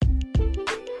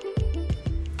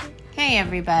Hey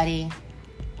everybody,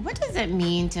 what does it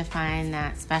mean to find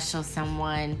that special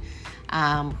someone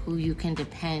who you can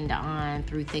depend on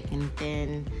through thick and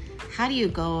thin? How do you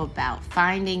go about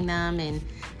finding them, and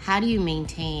how do you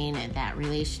maintain that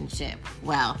relationship?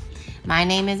 Well, my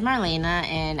name is Marlena,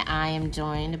 and I am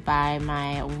joined by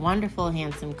my wonderful,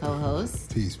 handsome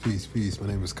co-host. Peace. My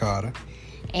name is Carter.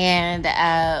 And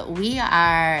we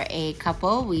are a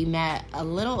couple. We met a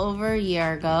little over a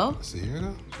year ago. It's a year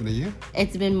ago? It's been a year?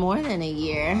 It's been more than a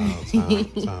year. Wow,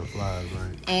 time flies,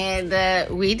 right?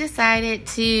 And we decided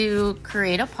to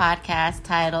create a podcast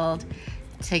titled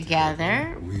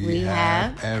Together We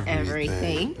Have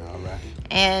Everything. All right.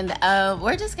 And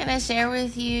we're just going to share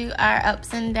with you our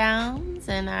ups and downs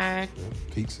and our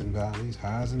peaks and valleys,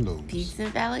 highs and lows. Peaks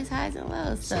and valleys, highs and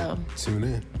lows. So tune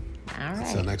in. All right.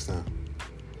 Until next time.